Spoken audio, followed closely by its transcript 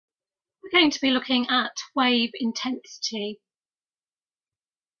We're going to be looking at wave intensity.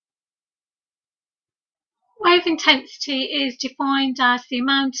 Wave intensity is defined as the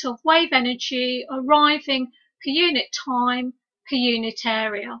amount of wave energy arriving per unit time per unit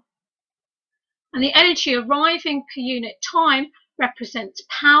area. And the energy arriving per unit time represents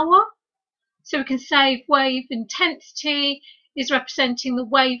power. So we can say wave intensity is representing the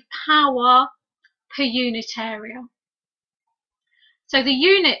wave power per unit area. So the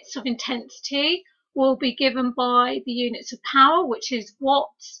units of intensity will be given by the units of power, which is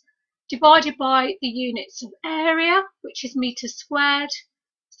watts, divided by the units of area, which is meters squared.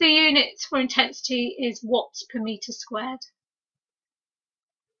 So the units for intensity is watts per meter squared.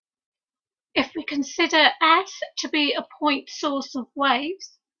 If we consider S to be a point source of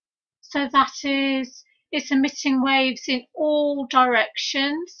waves, so that is, it's emitting waves in all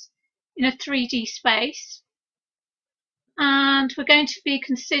directions in a 3D space. And we're going to be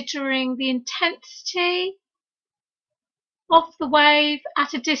considering the intensity of the wave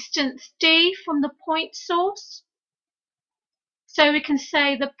at a distance d from the point source. So we can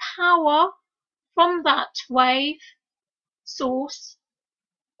say the power from that wave source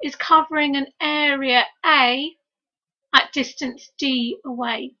is covering an area A at distance d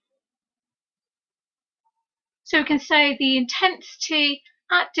away. So we can say the intensity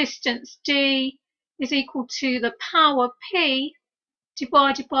at distance d is equal to the power P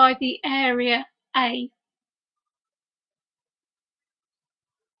divided by the area A.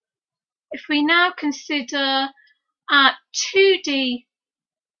 If we now consider at 2d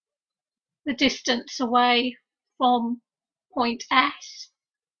the distance away from point S,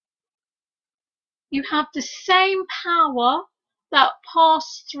 you have the same power that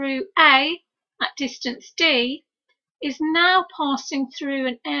passed through A at distance d is now passing through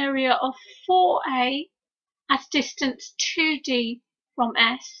an area of 4A at distance 2d from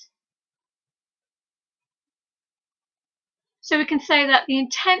S. So we can say that the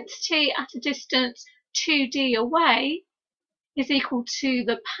intensity at a distance 2d away is equal to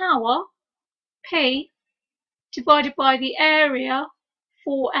the power P divided by the area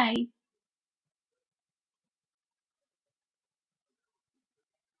 4A.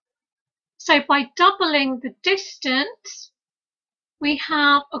 So by doubling the distance, we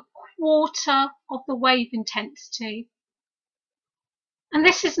have a quarter of the wave intensity. And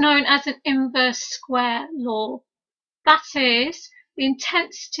this is known as an inverse square law. That is, the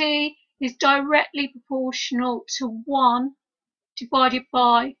intensity is directly proportional to 1 divided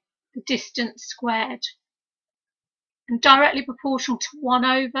by the distance squared. And directly proportional to 1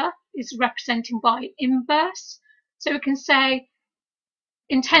 over is representing by inverse. So we can say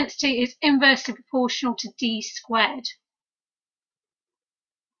intensity is inversely proportional to d squared.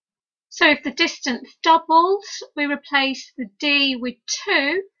 So if the distance doubles, we replace the d with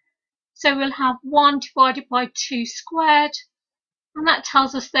 2. So we'll have 1 divided by 2 squared. And that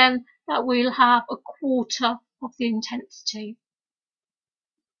tells us then that we'll have a quarter of the intensity.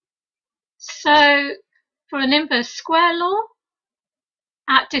 So for an inverse square law,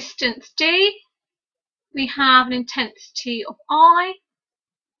 at distance d, we have an intensity of I.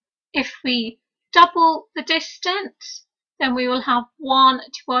 If we double the distance, then we will have 1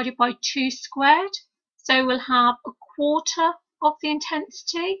 divided by 2 squared. So we'll have a quarter of the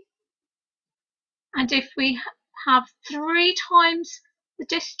intensity. And if we have 3 times the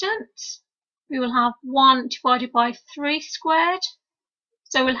distance, we will have 1 divided by 3 squared.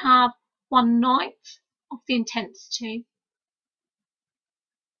 So we'll have 1/9 of the intensity.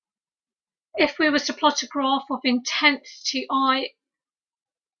 If we were to plot a graph of intensity I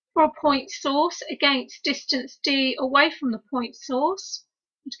for a point source against distance d away from the point source,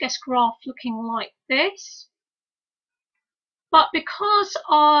 we'd get a graph looking like this. But because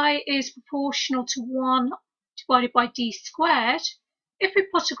I is proportional to 1 divided by d squared, if we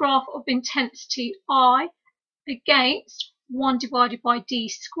plot a graph of intensity I against 1 divided by d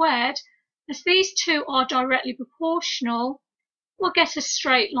squared, as these two are directly proportional, we'll get a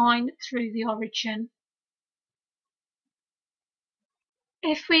straight line through the origin.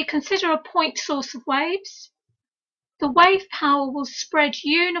 If we consider a point source of waves, the wave power will spread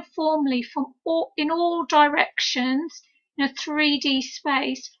uniformly in all directions in a 3D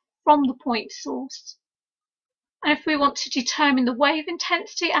space from the point source. And if we want to determine the wave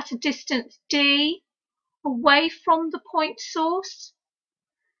intensity at a distance d away from the point source,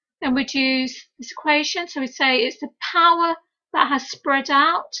 then we'd use this equation. So we say it's the power that has spread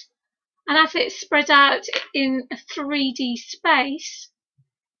out, and as it's spread out in a 3D space,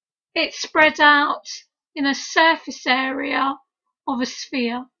 it's spread out in a surface area of a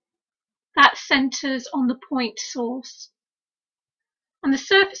sphere that centres on the point source. And the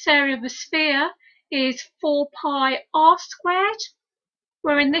surface area of the sphere is 4 pi r squared,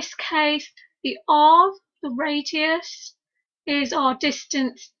 where in this case the r, the radius, is our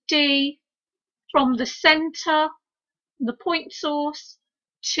distance d from the centre, the point source,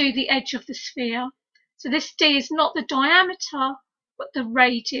 to the edge of the sphere. So this d is not the diameter, but the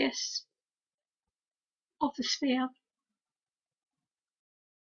radius of the sphere.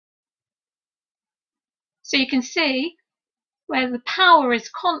 So you can see where the power is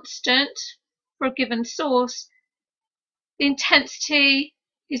constant for a given source, the intensity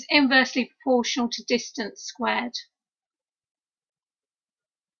is inversely proportional to distance squared.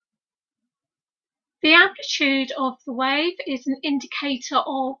 The amplitude of the wave is an indicator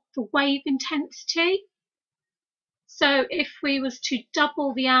of the wave intensity. So if we was to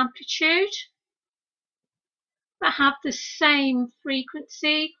double the amplitude but have the same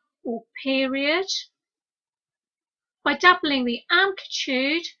frequency or period, by doubling the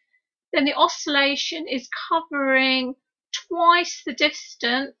amplitude, then the oscillation is covering twice the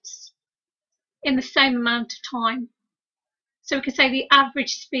distance in the same amount of time. So we can say the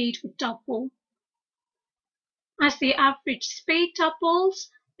average speed would double. As the average speed doubles,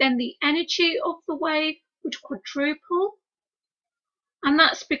 then the energy of the wave would quadruple. And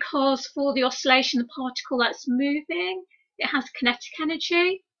that's because for the oscillation, the particle that's moving, it has kinetic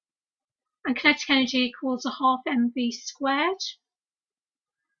energy. And kinetic energy equals a half mv squared.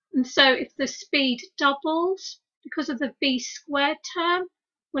 And so if the speed doubles, because of the v squared term,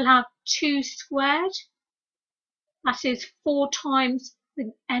 we'll have 2 squared. That is 4 times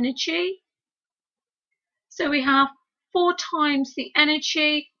the energy. So we have 4 times the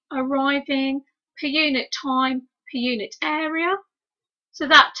energy arriving per unit time per unit area. So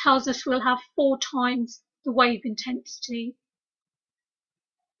that tells us we'll have 4 times the wave intensity.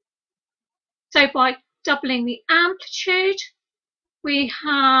 So by doubling the amplitude, we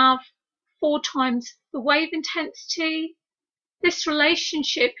have 4 times the wave intensity. This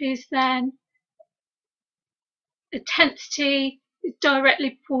relationship is then intensity is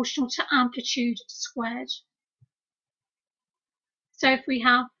directly proportional to amplitude squared. So if we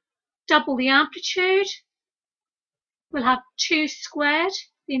have double the amplitude, we'll have 2 squared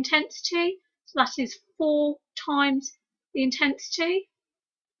the intensity, so that is 4 times the intensity.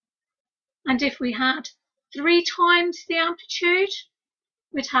 And if we had 3 times the amplitude,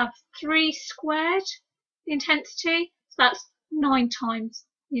 we'd have 3 squared the intensity, so that's 9 times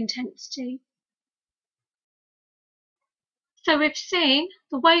the intensity. So we've seen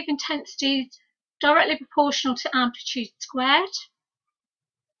the wave intensity is directly proportional to amplitude squared,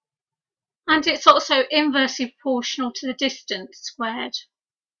 and it's also inversely proportional to the distance squared.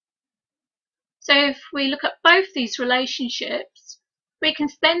 So if we look at both these relationships, we can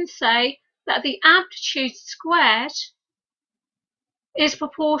then say that the amplitude squared is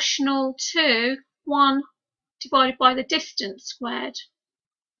proportional to 1 divided by the distance squared,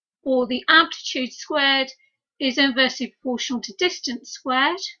 or the amplitude squared is inversely proportional to distance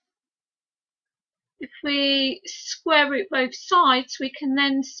squared. If we square root both sides, we can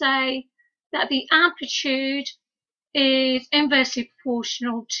then say that the amplitude is inversely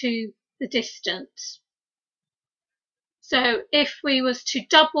proportional to the distance. So if we was to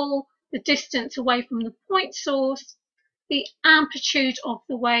double the distance away from the point source, the amplitude of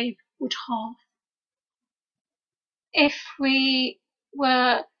the wave would halve. If we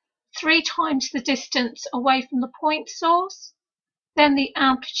were 3 times the distance away from the point source, then the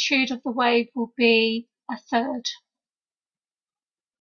amplitude of the wave will be 1/3.